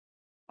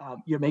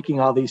you're making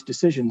all these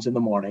decisions in the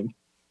morning.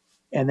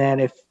 And then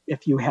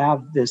if you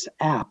have this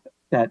app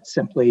that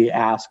simply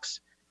asks,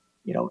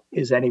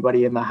 is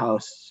anybody in the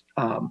house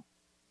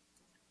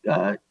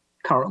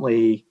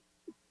currently,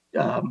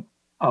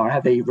 or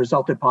have they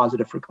resulted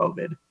positive for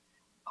COVID?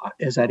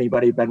 Has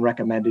anybody been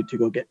recommended to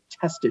go get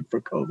tested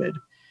for COVID?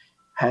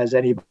 Has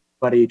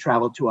anybody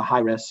traveled to a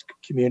high-risk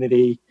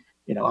community,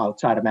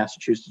 outside of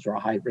Massachusetts, or a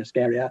high-risk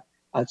area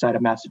outside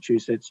of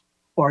Massachusetts?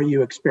 Or are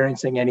you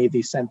experiencing any of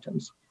these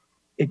symptoms?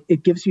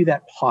 It gives you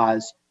that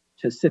pause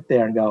to sit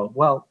there and go,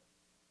 well,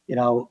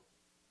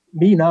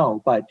 me,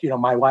 no, but,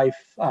 my wife,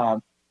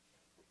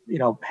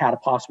 had a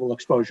possible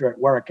exposure at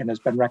work and has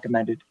been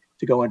recommended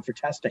to go in for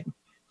testing.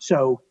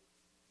 So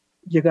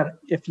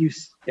if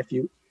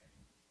you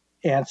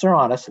answer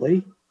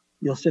honestly,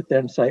 you'll sit there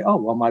and say, oh,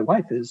 well, my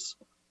wife is,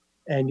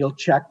 and you'll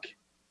check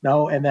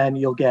no, and then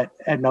you'll get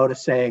a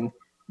notice saying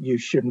you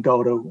shouldn't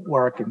go to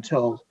work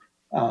until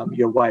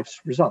your wife's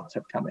results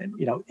have come in.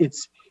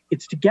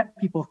 It's to get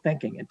people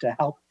thinking and to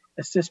help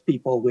assist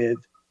people with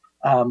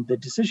the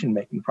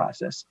decision-making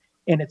process.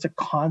 And it's a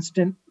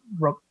constant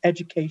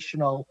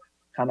educational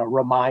kind of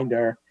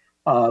reminder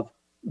of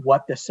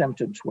what the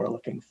symptoms we're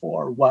looking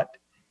for, what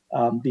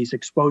these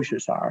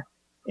exposures are.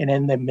 And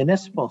in the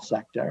municipal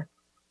sector,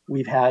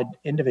 we've had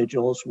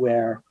individuals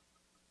where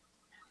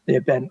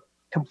they've been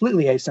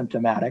completely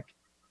asymptomatic,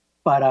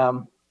 but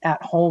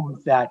at home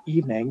that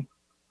evening,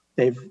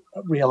 they've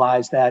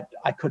realized that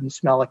I couldn't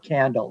smell a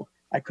candle,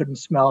 I couldn't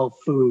smell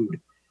food,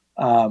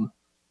 and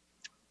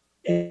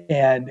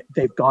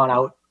they've gone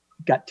out,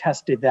 got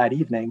tested that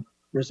evening,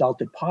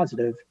 resulted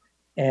positive,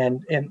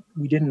 and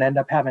we didn't end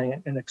up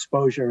having an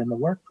exposure in the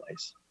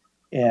workplace.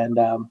 And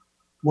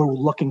we're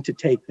looking to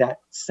take that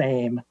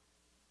same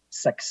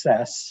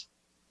success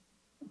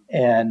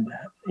and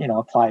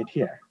apply it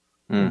here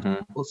in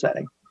the school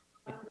setting.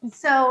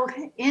 So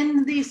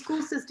in the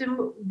school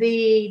system,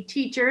 the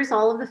teachers,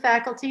 all of the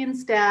faculty and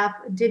staff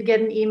did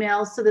get an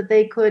email so that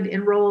they could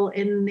enroll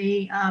in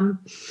the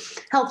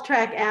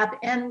Healthtrac app.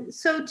 And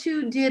so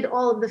too did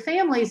all of the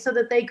families so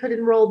that they could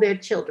enroll their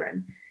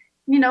children.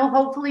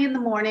 Hopefully in the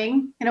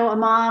morning, a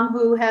mom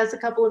who has a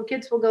couple of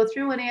kids will go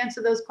through and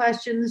answer those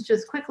questions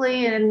just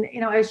quickly. And,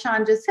 as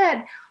Sean just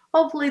said,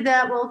 hopefully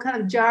that will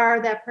kind of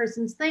jar that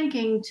person's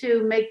thinking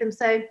to make them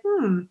say,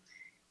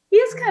 he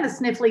is kind of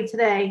sniffly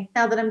today,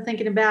 now that I'm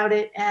thinking about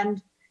it.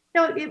 And,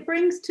 it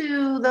brings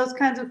to those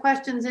kinds of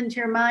questions into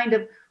your mind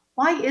of,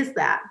 why is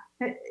that?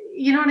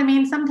 You know what I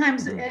mean?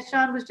 Sometimes, as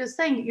Sean was just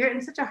saying, you're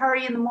in such a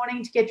hurry in the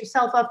morning to get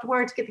yourself off to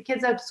work, to get the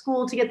kids out to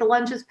school, to get the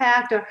lunches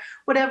packed, or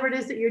whatever it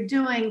is that you're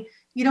doing.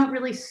 You don't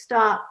really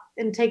stop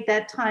and take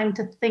that time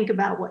to think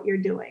about what you're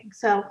doing.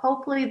 So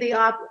hopefully the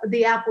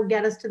app will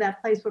get us to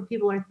that place where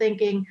people are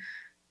thinking,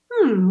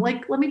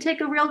 let me take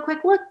a real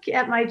quick look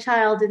at my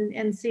child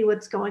and see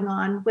what's going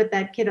on with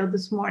that kiddo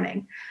this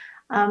morning.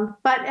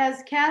 But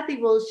as Kathy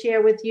will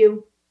share with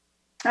you,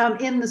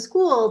 in the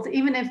schools,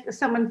 even if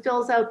someone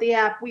fills out the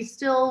app, we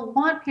still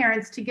want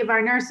parents to give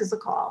our nurses a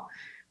call,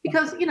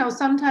 because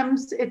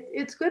sometimes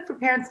it's good for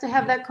parents to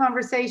have that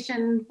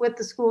conversation with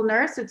the school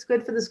nurse. It's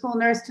good for the school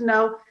nurse to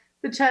know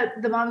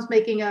the mom's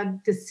making a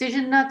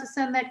decision not to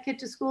send that kid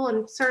to school,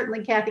 and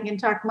certainly Kathy can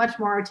talk much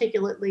more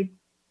articulately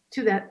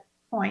to that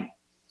point.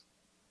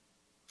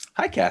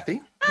 Hi,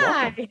 Kathy.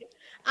 Hi.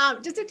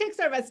 Just to take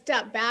sort of a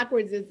step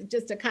backwards, is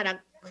just to kind of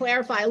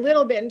clarify a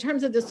little bit in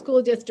terms of the school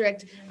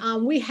district.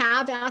 We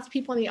have asked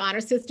people in the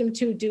honor system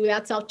to do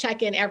that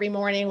self-check-in every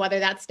morning, whether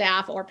that's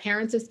staff or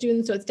parents of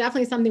students. So it's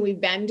definitely something we've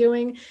been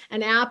doing.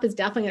 An app is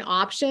definitely an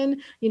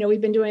option.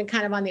 We've been doing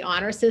kind of on the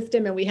honor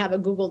system, and we have a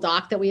Google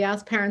Doc that we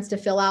ask parents to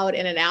fill out,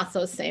 and it asks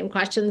those same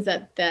questions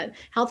that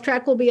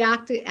Healthtrac will be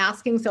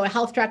asking. So a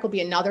Healthtrac will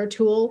be another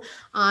tool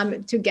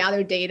to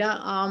gather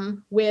data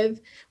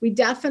with. We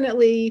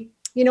definitely,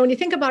 when you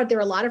think about it, there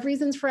are a lot of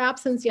reasons for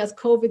absence. Yes,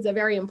 COVID's a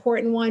very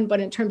important one,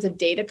 but in terms of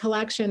data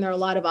collection, there are a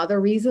lot of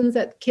other reasons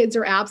that kids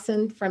are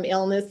absent, from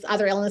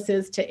other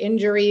illnesses, to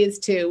injuries,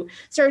 to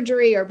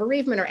surgery or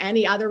bereavement, or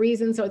any other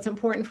reason. So it's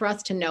important for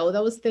us to know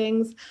those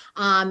things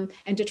and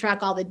to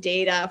track all the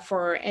data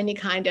for any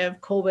kind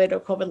of COVID or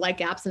COVID-like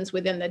absence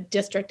within the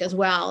district as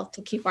well,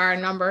 to keep our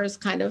numbers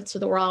kind of so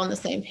that we're all on the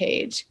same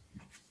page,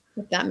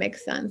 if that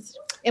makes sense.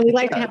 And we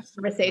like to have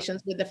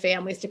conversations with the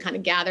families to kind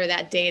of gather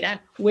that data.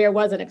 Where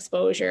was an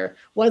exposure?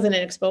 Wasn't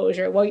an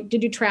exposure? Well,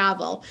 did you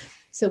travel?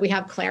 So we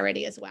have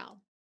clarity as well.